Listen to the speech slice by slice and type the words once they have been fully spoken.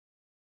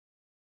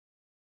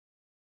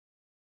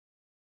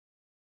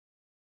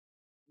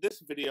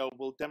This video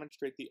will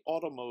demonstrate the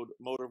auto mode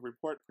of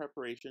report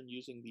preparation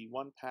using the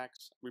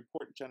OnePacs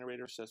Report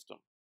Generator system.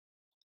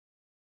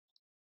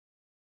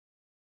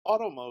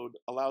 Auto mode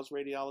allows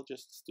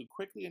radiologists to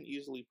quickly and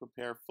easily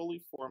prepare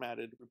fully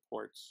formatted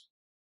reports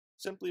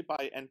simply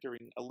by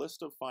entering a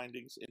list of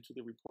findings into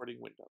the reporting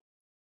window.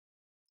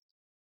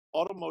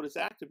 Auto mode is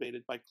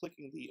activated by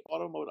clicking the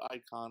auto mode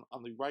icon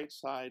on the right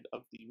side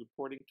of the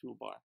reporting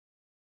toolbar.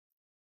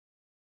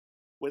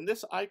 When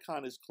this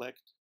icon is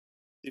clicked,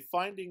 the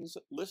findings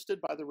listed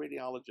by the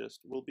radiologist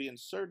will be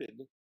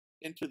inserted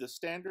into the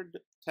standard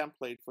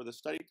template for the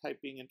study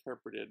type being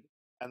interpreted,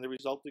 and the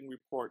resulting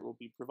report will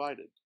be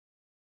provided.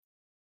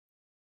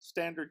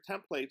 Standard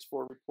templates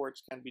for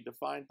reports can be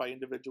defined by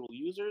individual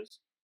users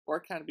or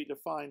can be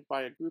defined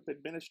by a group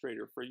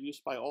administrator for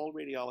use by all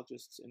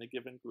radiologists in a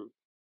given group.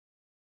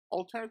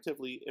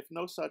 Alternatively, if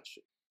no such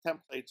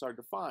templates are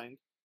defined,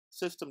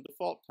 system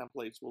default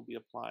templates will be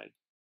applied.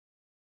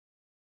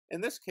 In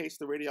this case,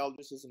 the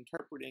radiologist is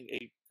interpreting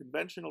a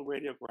conventional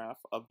radiograph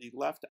of the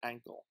left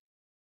ankle.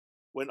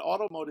 When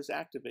auto mode is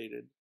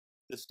activated,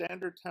 the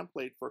standard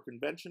template for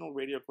conventional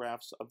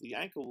radiographs of the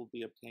ankle will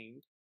be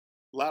obtained.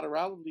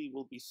 Laterality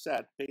will be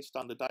set based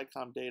on the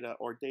DICOM data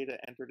or data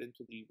entered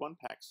into the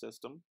OnePacs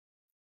system.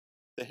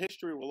 The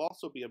history will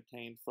also be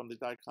obtained from the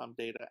DICOM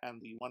data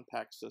and the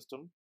OnePacs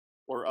system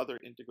or other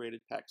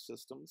integrated PACS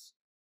systems.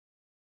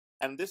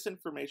 And this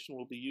information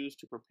will be used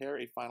to prepare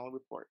a final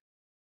report.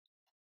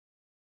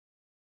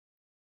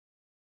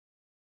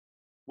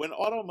 When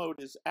auto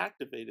mode is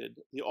activated,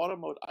 the auto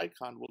mode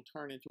icon will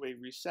turn into a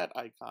reset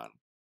icon,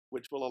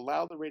 which will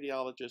allow the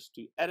radiologist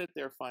to edit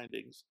their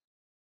findings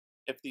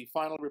if the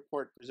final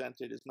report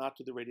presented is not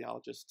to the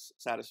radiologist's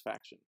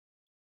satisfaction.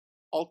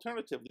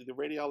 Alternatively, the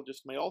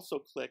radiologist may also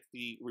click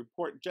the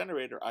Report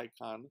Generator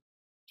icon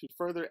to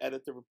further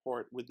edit the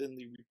report within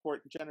the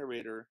Report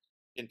Generator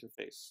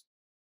interface.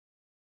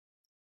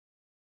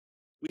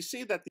 We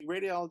see that the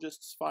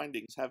radiologist's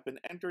findings have been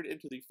entered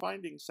into the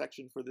findings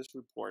section for this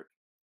report.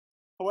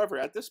 However,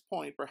 at this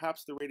point,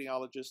 perhaps the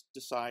radiologist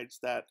decides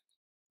that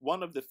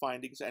one of the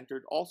findings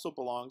entered also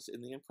belongs in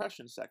the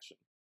impression section.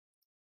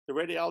 The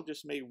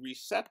radiologist may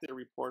reset their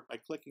report by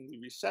clicking the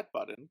Reset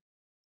button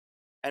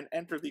and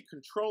enter the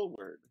control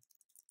word,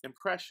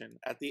 impression,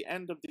 at the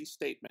end of the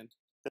statement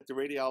that the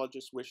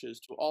radiologist wishes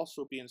to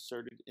also be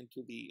inserted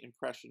into the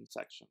impression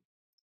section.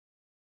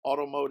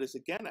 Auto mode is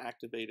again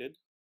activated,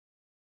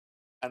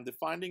 and the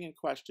finding in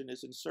question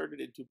is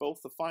inserted into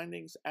both the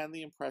findings and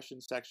the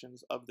impression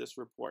sections of this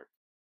report.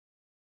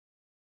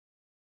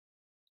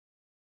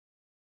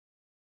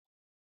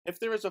 If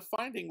there is a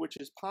finding which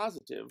is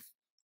positive,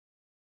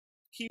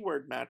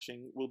 keyword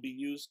matching will be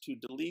used to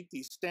delete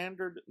the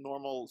standard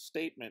normal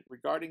statement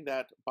regarding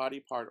that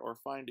body part or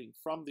finding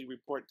from the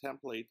report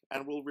template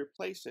and will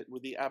replace it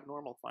with the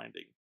abnormal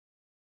finding.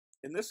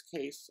 In this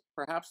case,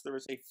 perhaps there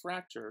is a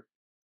fracture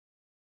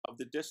of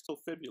the distal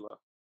fibula.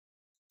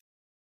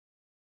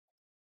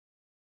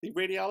 The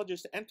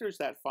radiologist enters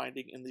that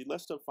finding in the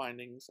list of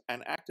findings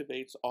and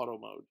activates auto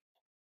mode.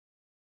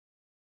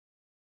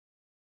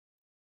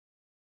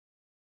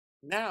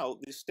 Now,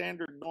 the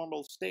standard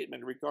normal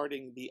statement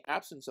regarding the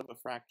absence of a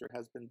fracture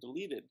has been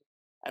deleted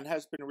and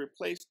has been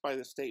replaced by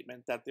the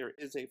statement that there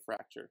is a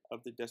fracture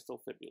of the distal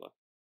fibula.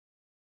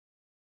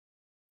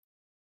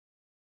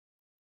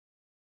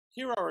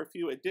 Here are a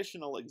few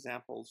additional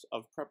examples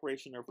of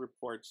preparation of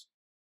reports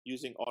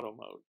using auto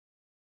mode.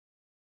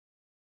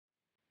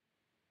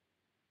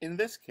 In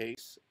this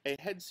case, a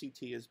head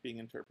CT is being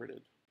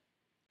interpreted.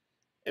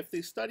 If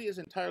the study is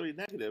entirely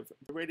negative,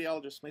 the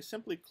radiologist may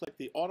simply click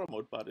the auto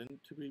mode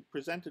button to be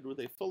presented with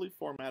a fully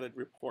formatted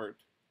report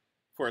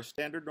for a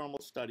standard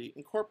normal study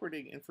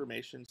incorporating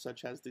information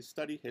such as the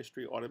study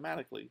history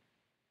automatically.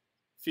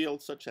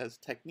 Fields such as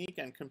technique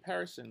and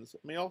comparisons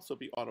may also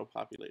be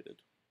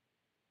auto-populated.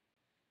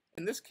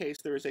 In this case,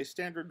 there is a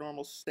standard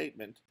normal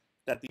statement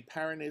that the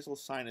paranasal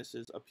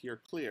sinuses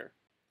appear clear.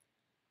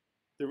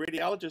 The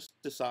radiologist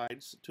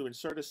decides to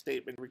insert a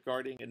statement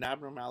regarding an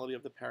abnormality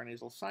of the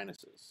paranasal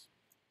sinuses.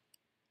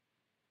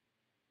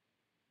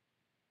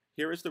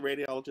 Here is the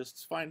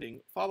radiologist's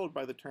finding, followed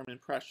by the term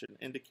impression,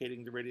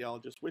 indicating the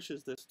radiologist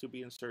wishes this to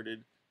be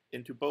inserted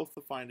into both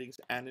the findings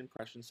and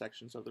impression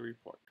sections of the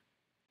report.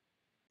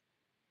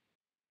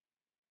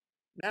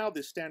 Now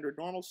the standard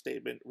normal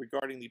statement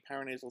regarding the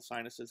paranasal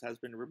sinuses has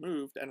been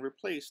removed and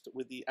replaced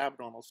with the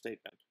abnormal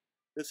statement.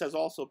 This has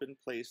also been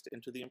placed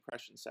into the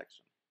impression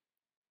section.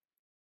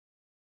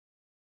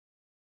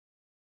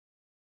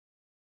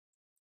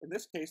 In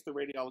this case, the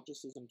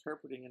radiologist is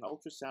interpreting an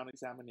ultrasound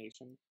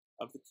examination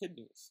of the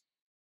kidneys.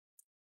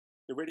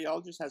 The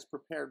radiologist has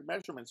prepared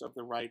measurements of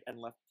the right and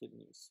left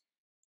kidneys.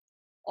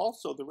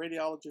 Also, the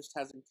radiologist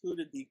has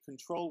included the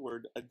control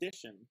word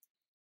addition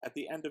at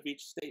the end of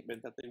each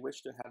statement that they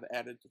wish to have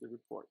added to the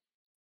report.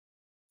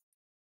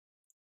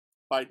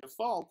 By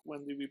default,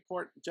 when the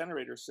report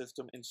generator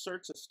system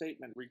inserts a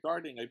statement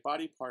regarding a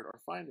body part or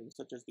finding,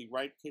 such as the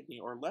right kidney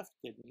or left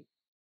kidney,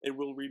 it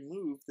will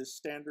remove the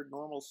standard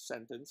normal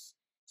sentence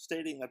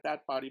stating that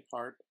that body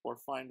part or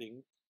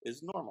finding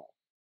is normal.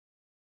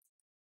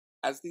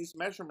 As these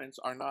measurements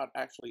are not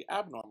actually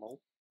abnormal,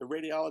 the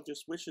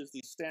radiologist wishes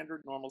these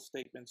standard normal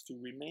statements to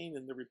remain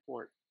in the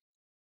report,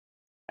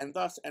 and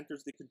thus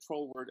enters the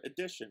control word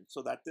addition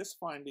so that this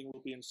finding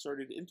will be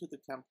inserted into the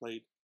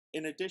template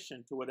in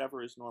addition to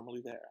whatever is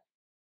normally there.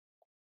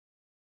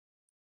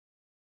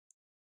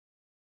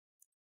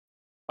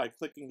 By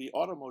clicking the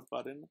Auto Mode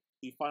button,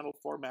 the final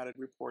formatted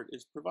report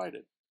is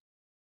provided.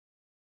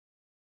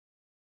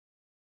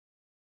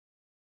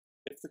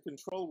 If the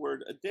control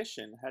word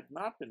addition had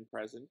not been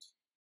present,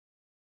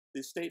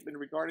 the statement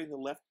regarding the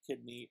left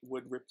kidney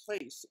would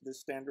replace the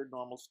standard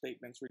normal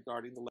statements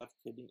regarding the left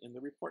kidney in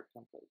the report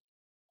template.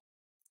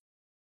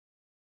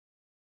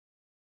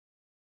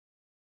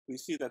 We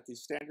see that the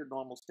standard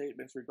normal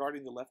statements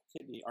regarding the left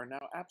kidney are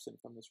now absent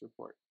from this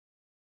report.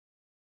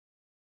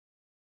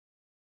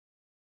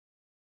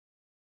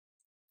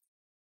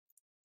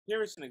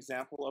 Here is an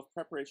example of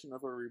preparation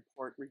of a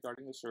report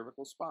regarding the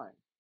cervical spine.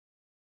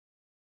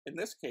 In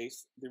this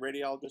case, the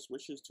radiologist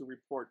wishes to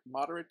report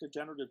moderate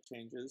degenerative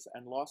changes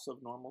and loss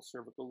of normal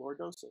cervical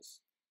lordosis.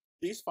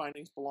 These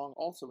findings belong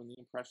also in the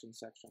impression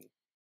section.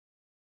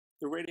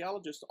 The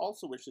radiologist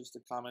also wishes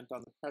to comment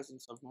on the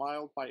presence of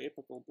mild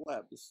biapical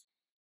blebs,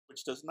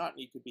 which does not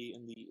need to be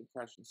in the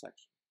impression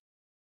section.